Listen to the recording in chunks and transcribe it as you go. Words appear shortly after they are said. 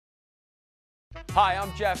Hi,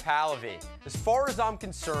 I'm Jeff Halevy. As far as I'm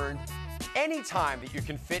concerned, any time that you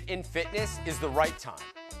can fit in fitness is the right time.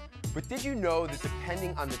 But did you know that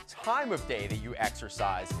depending on the time of day that you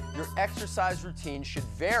exercise, your exercise routine should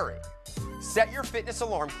vary? Set your fitness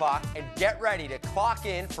alarm clock and get ready to clock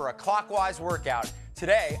in for a clockwise workout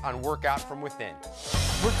today on Workout from Within.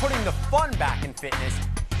 We're putting the fun back in fitness,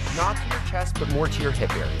 not to your chest, but more to your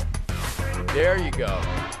hip area. There you go.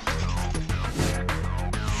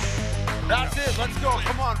 That's it, let's go,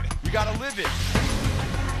 come on, you gotta live it.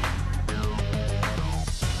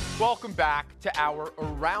 Welcome back to our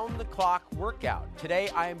around-the-clock workout. Today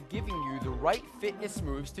I am giving you the right fitness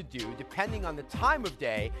moves to do depending on the time of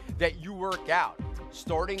day that you work out,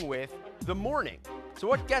 starting with the morning. So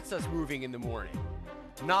what gets us moving in the morning?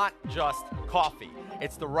 Not just coffee.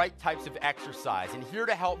 It's the right types of exercise. And here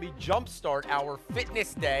to help me jumpstart our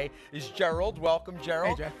fitness day is Gerald. Welcome,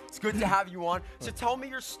 Gerald. Hey, Jeff. It's good to have you on. So tell me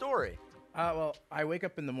your story. Well, I wake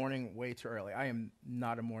up in the morning way too early. I am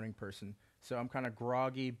not a morning person, so I'm kind of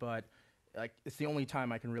groggy, but like it's the only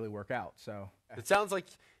time I can really work out. So it sounds like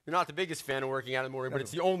you're not the biggest fan of working out in the morning, but it's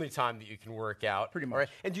the only time that you can work out. Pretty much. All right?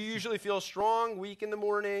 And do you usually feel strong, weak in the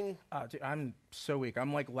morning? Dude, I'm so weak.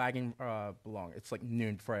 I'm like lagging belong. It's like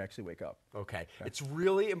noon before I actually wake up. Okay. It's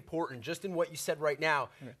really important, just in what you said right now,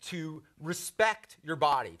 to respect your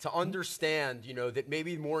body, to understand, you know, that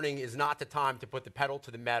maybe morning is not the time to put the pedal to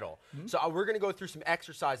the metal. So we're going to go through some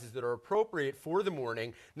exercises that are appropriate for the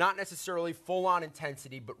morning, not necessarily full-on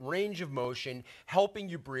intensity, but range of motion, helping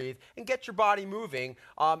you breathe and get your body moving.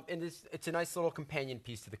 And it's a nice little companion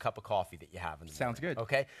piece to the cup of coffee that you have in the morning. Sounds good.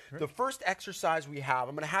 Okay. The first exercise we have,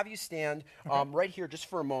 I'm going to have you stand right here just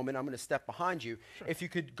for a moment. I'm going to step behind you. Sure. If you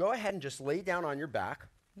could go ahead and just lay down on your back.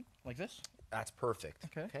 Like this? That's perfect.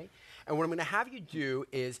 Okay. And what I'm going to have you do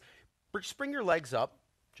is just bring your legs up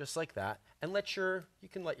just like that and you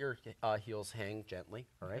can let your heels hang gently.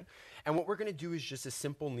 All right. And what we're going to do is just a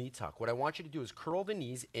simple knee tuck. What I want you to do is curl the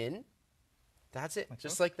knees in. That's it.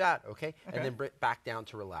 Just like that. Okay. And then back down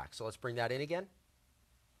to relax. So let's bring that in again.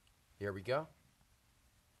 Here we go.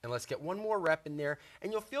 And let's get one more rep in there.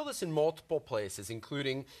 And you'll feel this in multiple places,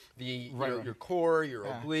 including your core, your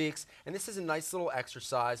obliques. And this is a nice little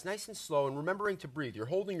exercise, nice and slow, and remembering to breathe. You're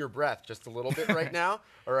holding your breath just a little bit right now,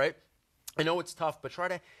 all right? I know it's tough, but try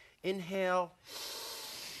to inhale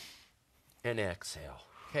and exhale.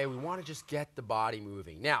 Okay, we want to just get the body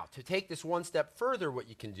moving. Now, to take this one step further, what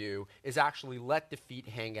you can do is actually let the feet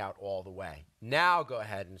hang out all the way. Now go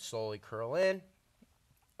ahead and slowly curl in.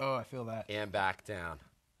 Oh, I feel that. And back down.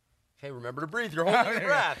 Okay, remember to breathe. You're holding your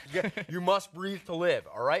breath. You must breathe to live,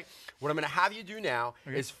 all right? What I'm going to have you do now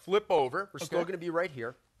is flip over. We're still going to be right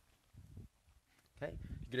here. Okay,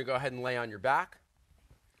 you're going to go ahead and lay on your back.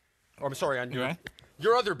 Oh, I'm sorry, on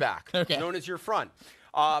your other back, known as your front.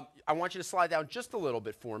 I want you to slide down just a little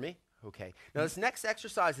bit for me. Okay. Now, this next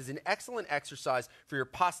exercise is an excellent exercise for your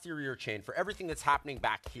posterior chain, for everything that's happening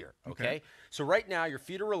back here. Okay. So right now, your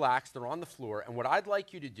feet are relaxed. They're on the floor. And what I'd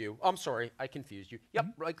like you to do, I'm sorry, I confused you. Yep,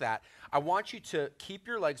 like that. I want you to keep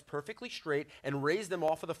your legs perfectly straight and raise them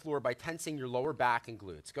off of the floor by tensing your lower back and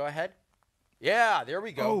glutes. Go ahead. Yeah, there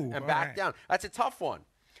we go. And back down. That's a tough one.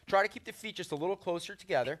 Try to keep the feet just a little closer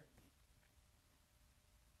together.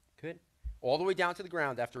 Good. All the way down to the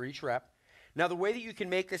ground after each rep. Now, the way that you can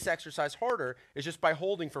make this exercise harder is just by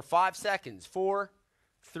holding for 5 seconds. 4,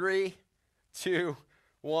 3, 2,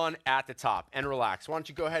 1 at the top. And relax. Why don't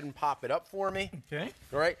you go ahead and pop it up for me? Okay.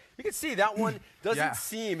 All right. You can see that one doesn't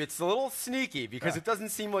seem, it's a little sneaky because it doesn't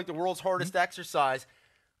seem like the world's hardest exercise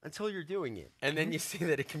until you're doing it. And then you see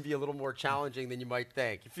that it can be a little more challenging than you might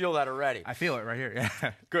think. You feel that already. I feel it right here,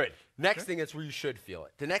 yeah. Good. Next thing is where you should feel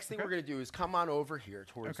it. The next thing we're going to do is come on over here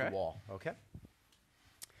towards the wall. Okay.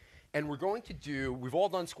 And we're going to do, we've all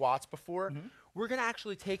done squats before. We're going to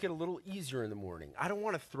actually take it a little easier in the morning. I don't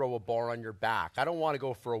want to throw a bar on your back. I don't want to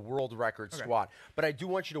go for a world record squat. But I do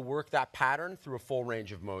want you to work that pattern through a full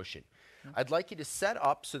range of motion. I'd like you to set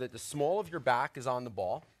up so that the small of your back is on the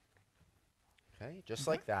ball. Okay, just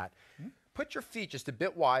like that. Put your feet just a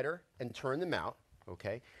bit wider and turn them out.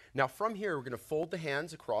 Okay. Now from here, we're going to fold the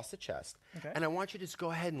hands across the chest. And I want you to just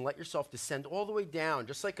go ahead and let yourself descend all the way down,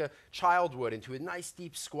 just like a child would, into a nice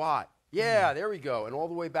deep squat. Yeah, there we go. And all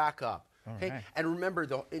the way back up. Okay. And remember,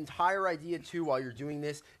 the entire idea too, while you're doing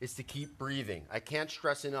this, is to keep breathing. I can't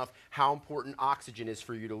stress enough how important oxygen is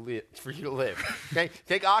for you to live. Okay.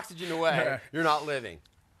 Take oxygen away, you're not living.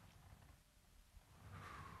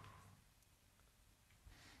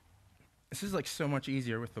 This is like so much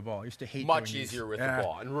easier with the ball. I used to hate Much doing easier these. with the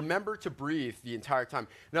ball. And remember to breathe the entire time.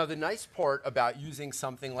 Now, the nice part about using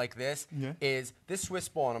something like this is this Swiss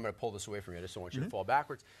ball, and I'm going to pull this away from you. I just don't want you to fall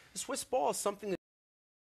backwards. The Swiss ball is something that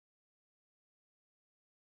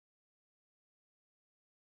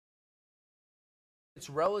it's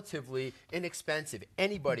relatively inexpensive.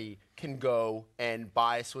 Anybody can go and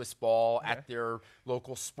buy a Swiss ball at their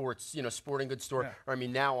local sports, sporting goods store. Or I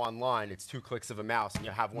mean, now online, it's 2 clicks of a mouse, and you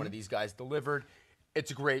have one of these guys delivered. It's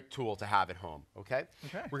a great tool to have at home. Okay.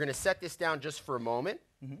 We're going to set this down just for a moment,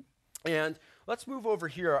 and let's move over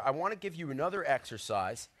here. I want to give you another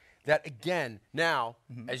exercise. That again, now,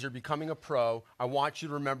 as you're becoming a pro, I want you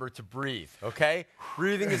to remember to breathe, okay?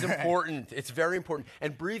 Breathing is important. It's very important.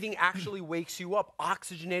 And breathing actually wakes you up,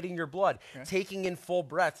 oxygenating your blood. Taking in full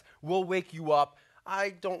breaths will wake you up.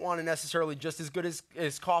 I don't want to necessarily just as good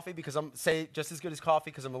as coffee because I'm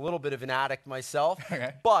a little bit of an addict myself.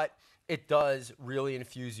 But it does really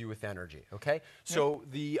infuse you with energy, okay? So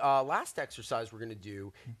the last exercise we're going to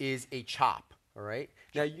do is a chop. All right.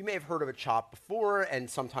 Now, you may have heard of a chop before, and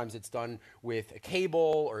sometimes it's done with a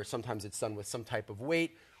cable, or sometimes it's done with some type of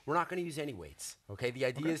weight. We're not going to use any weights. Okay. The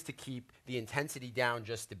idea is to keep the intensity down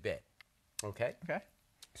just a bit. Okay.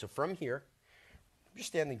 So from here, you're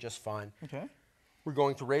standing just fine. We're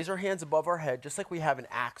going to raise our hands above our head, just like we have an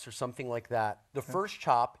axe or something like that. The first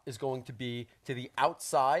chop is going to be to the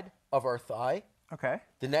outside of our thigh.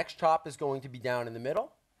 The next chop is going to be down in the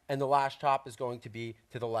middle. And the last chop is going to be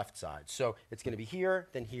to the left side. So it's going to be here,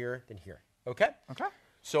 then here, then here. Okay?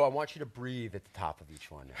 So I want you to breathe at the top of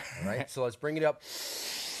each one. All right? So let's bring it up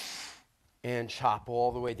and chop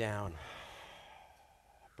all the way down.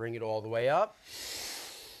 Bring it all the way up.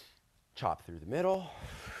 Chop through the middle.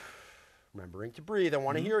 Remembering to breathe. I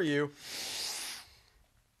want to hear you.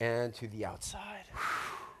 And to the outside.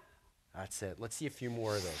 That's it. Let's see a few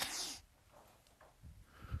more of those.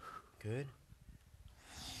 Good.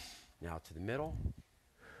 Now to the middle.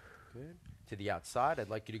 Good. To the outside. I'd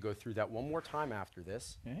like you to go through that one more time after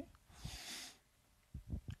this.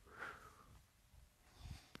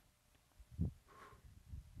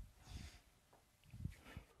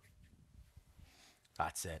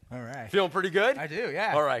 That's it. All right. Feeling pretty good? I do,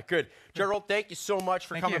 yeah. All right, good. Gerald, thank you so much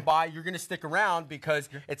for coming by. You're going to stick around because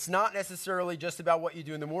it's not necessarily just about what you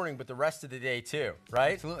do in the morning, but the rest of the day too,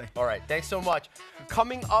 right? Absolutely. All right, thanks so much.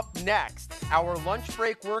 Coming up next, our lunch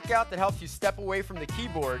break workout that helps you step away from the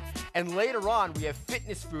keyboard. And later on, we have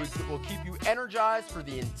fitness foods that will keep you energized for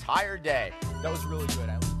the entire day. That was really good.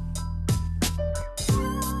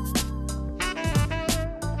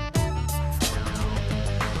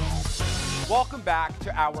 Welcome back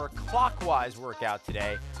to our Clockwise workout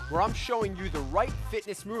today, where I'm showing you the right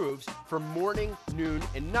fitness moves for morning, noon,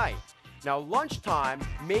 and night. Now, lunchtime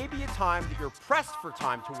may be a time that you're pressed for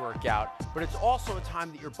time to work out, but it's also a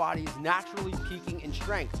time that your body is naturally peaking in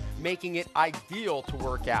strength, making it ideal to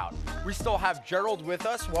work out. We still have Gerald with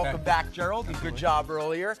us. Welcome back, Gerald. Good job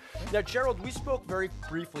earlier. Now, Gerald, we spoke very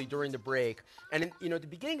briefly during the break, and at the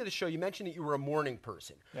beginning of the show, you mentioned that you were a morning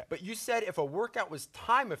person, but you said if a workout was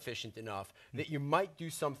time efficient enough that you might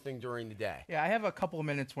do something during the day. Yeah, I have a couple of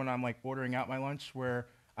minutes when I'm like ordering out my lunch where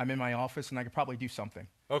I'm in my office and I could probably do something.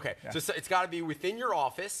 Okay, so it's got to be within your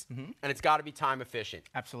office, and it's got to be time efficient.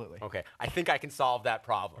 Absolutely. Okay, I think I can solve that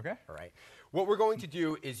problem. Okay. All right. What we're going to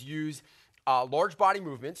do is use large body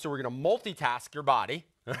movements, so we're going to multitask your body,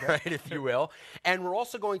 right, if you will, and we're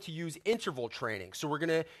also going to use interval training. So we're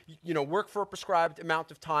going to, work for a prescribed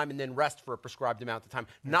amount of time and then rest for a prescribed amount of time,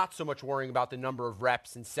 not so much worrying about the number of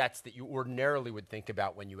reps and sets that you ordinarily would think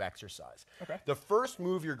about when you exercise. Okay. The first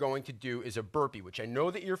move you're going to do is a burpee, which I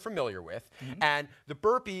know that you're familiar with, and the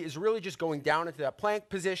burpee is really just going down into that plank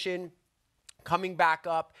position, coming back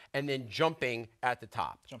up, and then jumping at the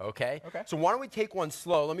top, okay? So why don't we take one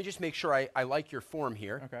slow? Let me just make sure I like your form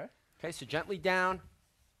here. Okay, so gently down,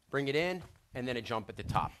 bring it in, and then a jump at the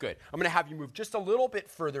top. Good. I'm going to have you move just a little bit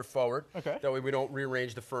further forward. That way we don't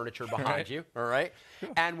rearrange the furniture behind you, all right?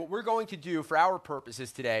 And what we're going to do for our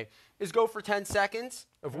purposes today is go for 10 seconds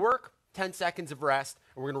of work, 10 seconds of rest,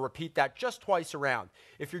 and we're going to repeat that just twice around.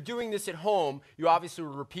 If you're doing this at home, you obviously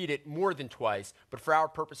will repeat it more than twice, but for our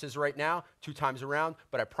purposes right now, 2 times around,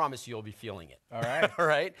 but I promise you'll be feeling it. All right. All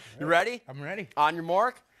right? You ready? I'm ready. On your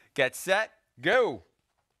mark, get set, go.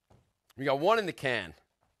 We got 1 in the can.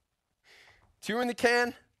 2 in the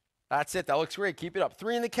can. That's it. That looks great. Keep it up.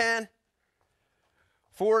 3 in the can.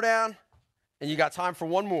 4 down. And you got time for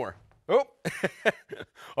 1 more. Oh.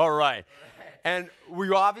 All right. And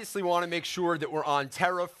we obviously want to make sure that we're on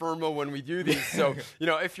terra firma when we do these. So, you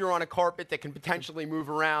know, if you're on a carpet that can potentially move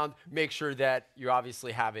around, make sure that you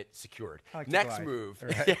obviously have it secured. I like to Next glide. move.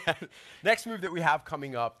 Right. Yeah. Next move that we have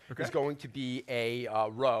coming up is going to be a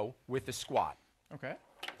row with a squat. Okay.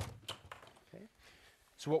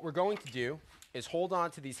 So what we're going to do is hold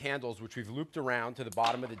on to these handles, which we've looped around to the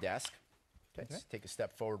bottom of the desk. Okay. Let's take a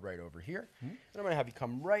step forward right over here. And I'm going to have you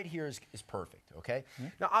come right here is perfect, okay?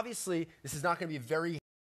 Now, obviously, this is not going to be a very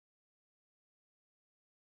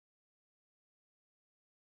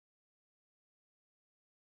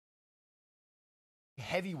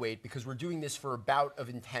heavy weight because we're doing this for a bout of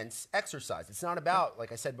intense exercise. It's not about,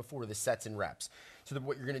 like I said before, the sets and reps. So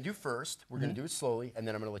what you're going to do first, we're going to do it slowly, and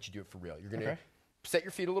then I'm going to let you do it for real. You're going to set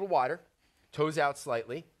your feet a little wider, toes out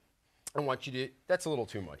slightly. I want you to, that's a little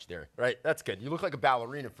too much there, right? That's good. You look like a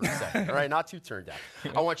ballerina for a second, all right? Not too turned down.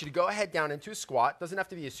 I want you to go ahead down into a squat. Doesn't have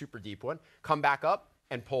to be a super deep one. Come back up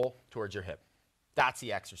and pull towards your hip. That's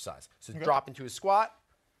the exercise. So drop into a squat,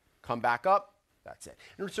 come back up. That's it.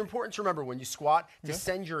 And it's important to remember when you squat to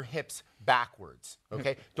send your hips backwards,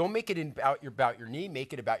 okay? Don't make it about your knee.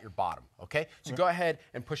 Make it about your bottom, okay? So go ahead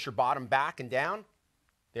and push your bottom back and down.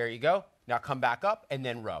 There you go. Now come back up and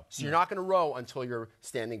then row. So you're not going to row until you're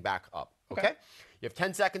standing back up, okay? You have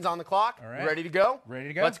 10 seconds on the clock. All right. You ready to go? Ready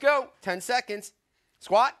to go. Let's go. 10 seconds.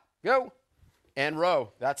 Squat, go, and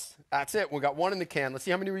row. That's it. We got one in the can. Let's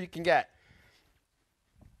see how many you can get.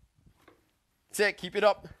 That's it. Keep it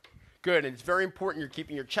up. Good. And it's very important you're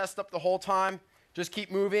keeping your chest up the whole time. Just keep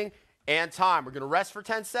moving. And time. We're going to rest for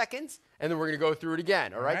 10 seconds, and then we're going to go through it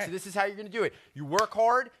again, all right? So this is how you're going to do it. You work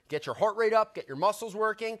hard, get your heart rate up, get your muscles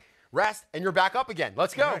working, rest, and you're back up again.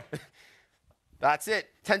 Let's go. That's it.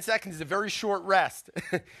 10 seconds is a very short rest.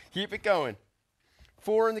 Keep it going.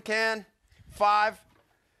 4 in the can, 5,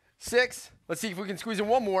 6. Let's see if we can squeeze in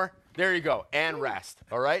one more. There you go. And rest,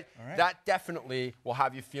 all right? That definitely will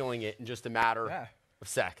have you feeling it in just a matter of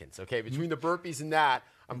seconds, okay? Between the burpees and that,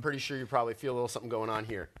 I'm pretty sure you probably feel a little something going on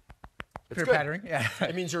here. It's good. Pattering, yeah.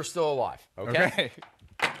 It means you're still alive, okay?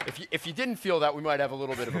 If you didn't feel that, we might have a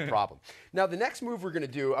little bit of a problem. Now, the next move we're going to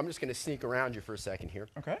do, I'm just going to sneak around you for a second here.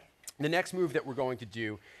 Okay. The next move that we're going to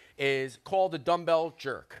do is called a dumbbell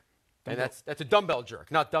jerk. And that's a dumbbell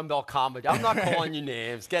jerk, not dumbbell comedy. I'm not calling you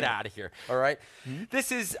names. Get out of here, all right?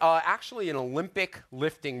 This is actually an Olympic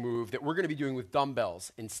lifting move that we're going to be doing with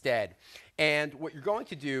dumbbells instead. And what you're going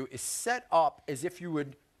to do is set up as if you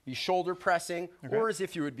would be shoulder pressing or as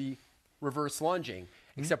if you would be reverse lunging,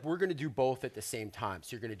 except we're going to do both at the same time.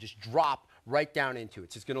 So you're going to just drop right down into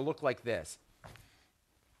it. So it's going to look like this.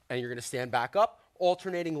 And you're going to stand back up,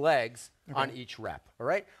 alternating legs on each rep, all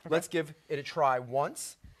right? Let's give it a try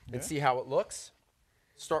once and see how it looks.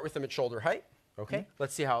 Start with them at shoulder height, okay?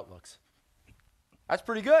 Let's see how it looks. That's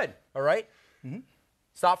pretty good, all right?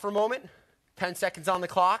 Stop for a moment. 10 seconds on the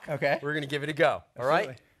clock. Okay. We're going to give it a go, all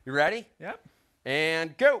right? You ready? Yep.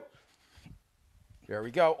 And go. There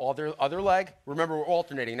we go. Other leg. Remember, we're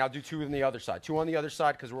alternating. Now do 2 on the other side. 2 on the other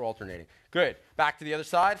side because we're alternating. Good. Back to the other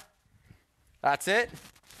side. That's it.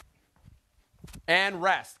 And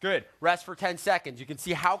rest. Good. Rest for 10 seconds. You can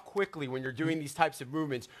see how quickly when you're doing these types of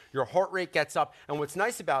movements, your heart rate gets up. And what's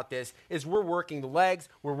nice about this is we're working the legs,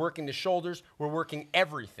 we're working the shoulders, we're working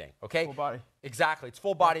everything, okay? Full body. Exactly. It's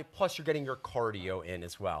full body, plus you're getting your cardio in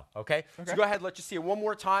as well, okay? So go ahead. Let's just see it one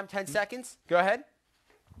more time. 10 seconds. Go ahead.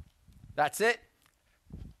 That's it.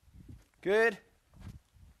 Good.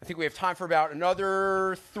 I think we have time for about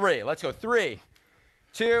another 3. Let's go. 3,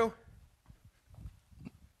 2.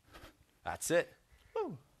 That's it.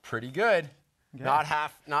 Ooh. Pretty good. Not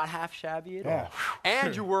half shabby at all.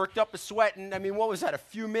 And you worked up a sweat in, I mean, what was that, a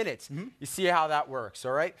few minutes? You see how that works,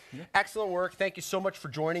 all right? Excellent work. Thank you so much for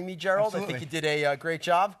joining me, Gerald. Absolutely. I think you did a great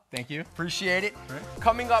job. Thank you. Appreciate it.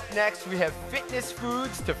 Coming up next, we have fitness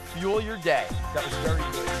foods to fuel your day. That was very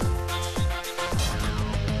good.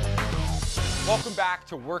 Welcome back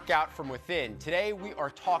to Workout from Within. Today we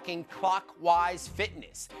are talking clockwise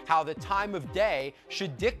fitness, how the time of day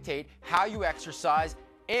should dictate how you exercise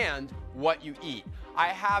and what you eat. I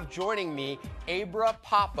have joining me Abra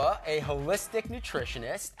Papa, a holistic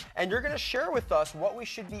nutritionist, and you're going to share with us what we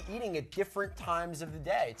should be eating at different times of the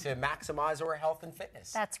day to maximize our health and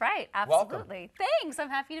fitness. That's right, absolutely. Welcome. Thanks, I'm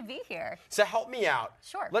happy to be here. So help me out.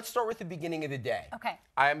 Sure. Let's start with the beginning of the day. Okay.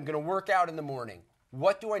 I'm going to work out in the morning.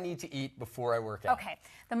 What do I need to eat before I work out? Okay,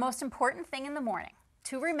 the most important thing in the morning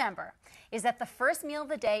to remember is that the first meal of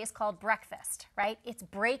the day is called breakfast, right? It's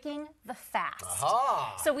breaking the fast.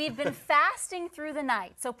 Aha. So we've been fasting through the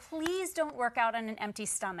night. So please don't work out on an empty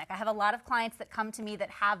stomach. I have a lot of clients that come to me that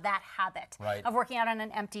have that habit of working out on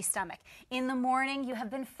an empty stomach. In the morning, you have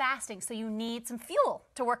been fasting, so you need some fuel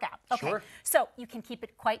to work out. Okay. Sure. So you can keep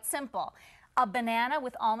it quite simple. A banana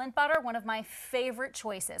with almond butter, one of my favorite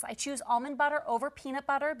choices. I choose almond butter over peanut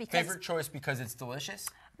butter because... Favorite choice because it's delicious?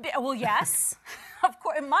 Well, yes. Of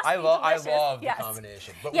course, it must be delicious. I love the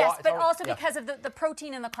combination. But but also because of the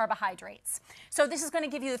protein and the carbohydrates. So this is going to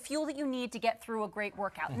give you the fuel that you need to get through a great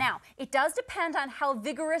workout. Now, it does depend on how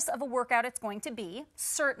vigorous of a workout it's going to be,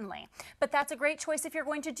 certainly. But that's a great choice if you're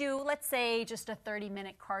going to do, let's say, just a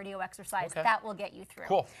 30-minute cardio exercise. That will get you through.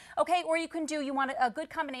 Cool. Okay, or you can do, you want a good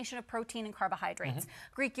combination of protein and carbohydrates.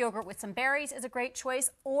 Greek yogurt with some berries is a great choice,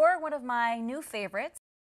 or one of my new favorites,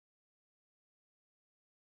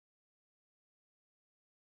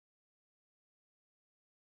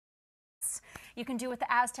 you can do what the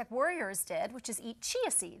Aztec warriors did, which is eat chia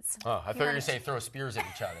seeds. Oh, I thought you were going to say throw spears at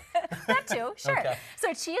each other. That too, sure.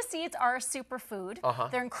 So chia seeds are a superfood.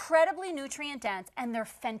 They're incredibly nutrient dense, and they're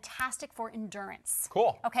fantastic for endurance.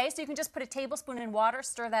 Cool. Okay, so you can just put a tablespoon in water,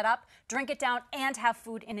 stir that up, drink it down, and have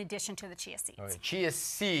food in addition to the chia seeds. Okay. Chia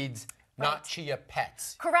seeds, not chia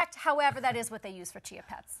pets. Correct. However, that is what they use for chia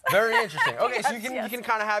pets. Very interesting. Okay, so you can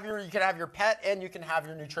kind of have your pet and you can have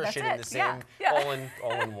your nutrition in the same all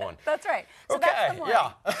in one. That's right. So okay. That's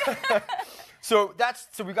the one.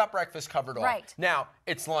 So we got breakfast covered off. Right. Now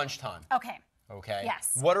it's lunchtime. Okay. Okay.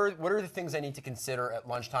 Yes. What are the things I need to consider at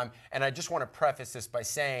lunchtime? And I just want to preface this by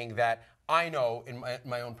saying that I know in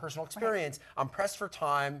my own personal experience, I'm pressed for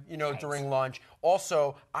time, during lunch.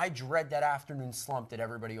 Also, I dread that afternoon slump that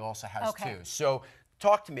everybody also has too. So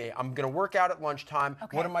talk to me. I'm going to work out at lunchtime.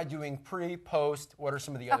 What am I doing pre, post? What are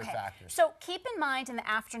some of the other factors? So keep in mind in the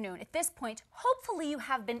afternoon, at this point, hopefully you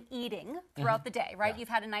have been eating throughout the day, right? You've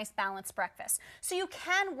had a nice balanced breakfast. So you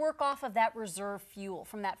can work off of that reserve fuel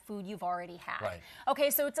from that food you've already had. Right. Okay,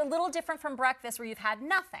 so it's a little different from breakfast where you've had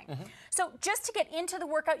nothing. So just to get into the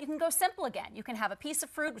workout, you can go simple again. You can have a piece of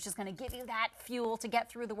fruit, which is going to give you that fuel to get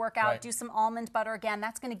through the workout. Do some almond butter again.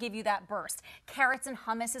 That's going to give you that burst. Carrots and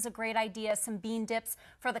hummus is a great idea. Some bean dips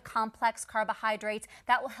for the complex carbohydrates.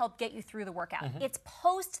 That will help get you through the workout. It's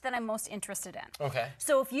post that I'm most interested in. Okay.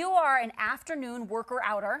 So if you are an afternoon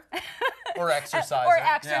worker-outer or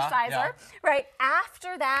exerciser, right,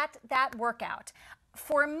 after that workout,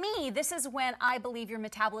 for me, this is when I believe your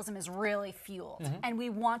metabolism is really fueled, and we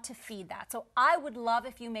want to feed that. So I would love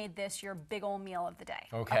if you made this your big old meal of the day.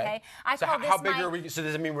 Okay. So how big are we? So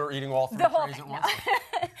does it mean we're eating all three trays at once?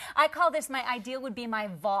 I call this, my ideal would be my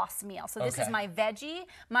Voss meal. So this is my veggie,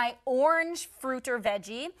 my orange fruit or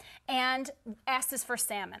veggie, and S is for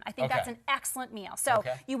salmon. I think that's an excellent meal. So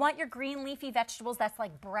you want your green leafy vegetables. That's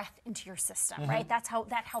like breath into your system, right? That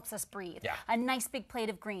helps us breathe. A nice big plate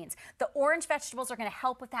of greens. The orange vegetables are going to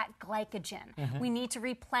help with that glycogen. We need to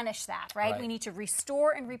replenish that, right? We need to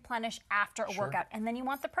restore and replenish after a workout. And then you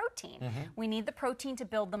want the protein. We need the protein to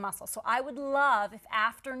build the muscle. So I would love if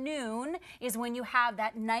afternoon is when you have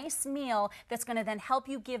that nice meal that's going to then help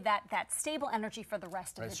you give that stable energy for the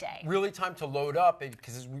rest of the day. Really time to load up,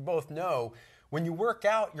 because as we both know, when you work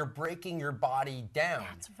out, you're breaking your body down.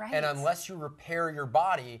 That's right. And unless you repair your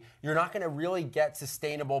body, you're not going to really get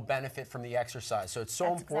sustainable benefit from the exercise. So it's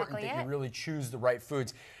so important that you really choose the right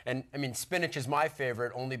foods. And I mean, spinach is my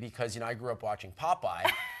favorite only because, I grew up watching Popeye.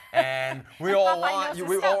 And we all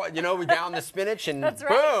we down the spinach and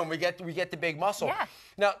boom, we get the big muscle.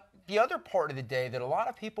 Now, the other part of the day that a lot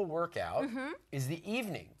of people work out is the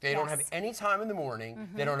evening. They don't have any time in the morning.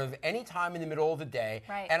 They don't have any time in the middle of the day.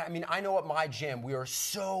 And I mean, I know at my gym, we are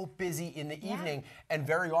so busy in the evening, and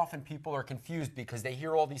very often people are confused because they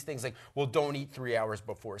hear all these things like, well, don't eat 3 hours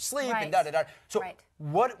before sleep and da-da-da. So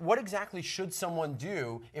what exactly should someone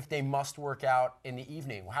do if they must work out in the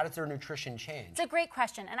evening? How does their nutrition change? It's a great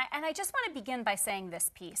question. And I just want to begin by saying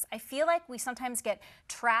this piece. I feel like we sometimes get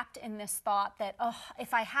trapped in this thought that, oh,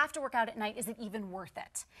 if I have to work out at night, is it even worth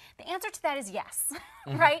it? The answer to that is yes,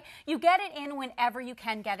 right? You get it in whenever you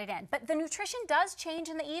can get it in. But the nutrition does change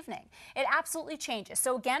in the evening. It absolutely changes.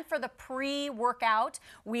 So again, for the pre-workout,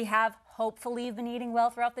 we have hopefully you've been eating well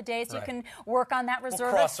throughout the day, so you can work on that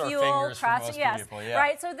reserve of fuel. Our fingers for most people,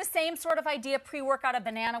 right? So the same sort of idea, pre-workout, a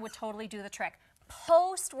banana would totally do the trick.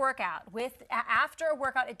 Post-workout, after a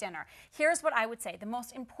workout at dinner, here's what I would say. The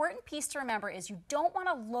most important piece to remember is you don't want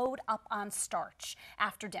to load up on starch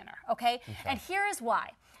after dinner, okay? And here is why.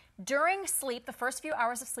 During sleep, the first few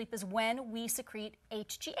hours of sleep is when we secrete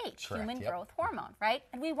HGH, human growth hormone, right?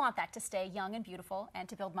 And we want that to stay young and beautiful and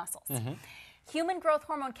to build muscles. Human growth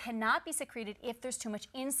hormone cannot be secreted if there's too much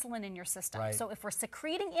insulin in your system. Right. So if we're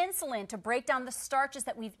secreting insulin to break down the starches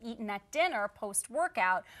that we've eaten at dinner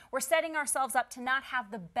post-workout, we're setting ourselves up to not have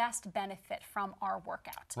the best benefit from our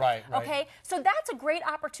workout. Right. Okay, so that's a great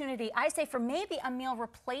opportunity, I say, for maybe a meal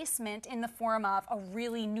replacement in the form of a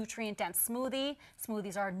really nutrient-dense smoothie.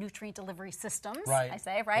 Smoothies are nutrient delivery systems, I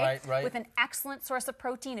say, right? With an excellent source of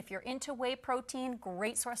protein. If you're into whey protein,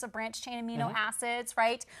 great source of branched chain amino acids,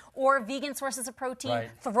 right? Or vegan sources of protein.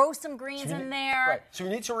 Throw some greens in there. So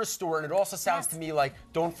you need to restore, and it also sounds to me like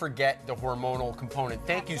don't forget the hormonal component.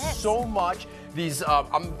 Thank you so much. These,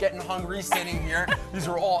 I'm getting hungry sitting here. These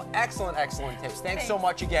are all excellent, excellent tips. Thanks so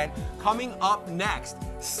much again. Coming up next,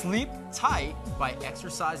 sleep tight by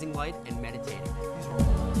exercising light and meditating.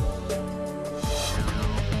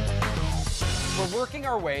 We're working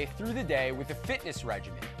our way through the day with a fitness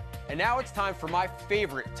regimen. And now it's time for my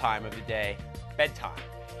favorite time of the day, bedtime.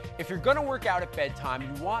 If you're gonna work out at bedtime,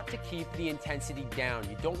 you want to keep the intensity down.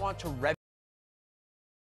 You don't want to rev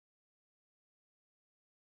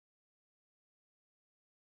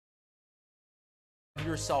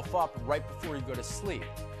yourself up right before you go to sleep.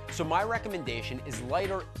 So my recommendation is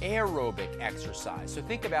lighter aerobic exercise. So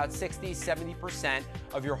think about 60, 70%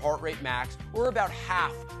 of your heart rate max, or about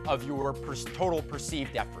half of your total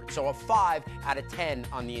perceived effort. So a 5 out of 10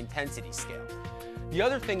 on the intensity scale. The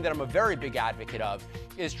other thing that I'm a very big advocate of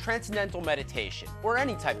is transcendental meditation, or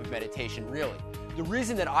any type of meditation really. The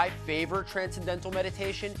reason that I favor transcendental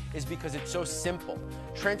meditation is because it's so simple.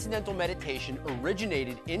 Transcendental meditation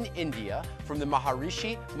originated in India from the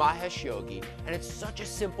Maharishi Mahesh Yogi, and it's such a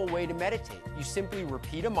simple way to meditate. You simply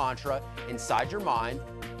repeat a mantra inside your mind,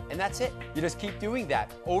 and that's it. You just keep doing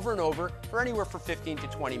that over and over for anywhere from 15 to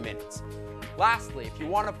 20 minutes. Lastly, if you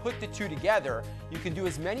want to put the two together, you can do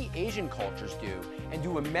as many Asian cultures do and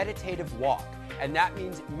do a meditative walk. And that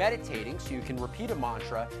means meditating so you can repeat a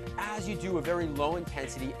mantra as you do a very low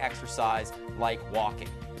intensity exercise like walking.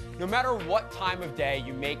 No matter what time of day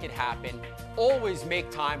you make it happen, always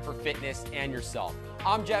make time for fitness and yourself.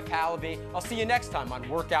 I'm Jeff Halevy. I'll see you next time on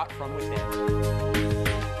Workout from Within.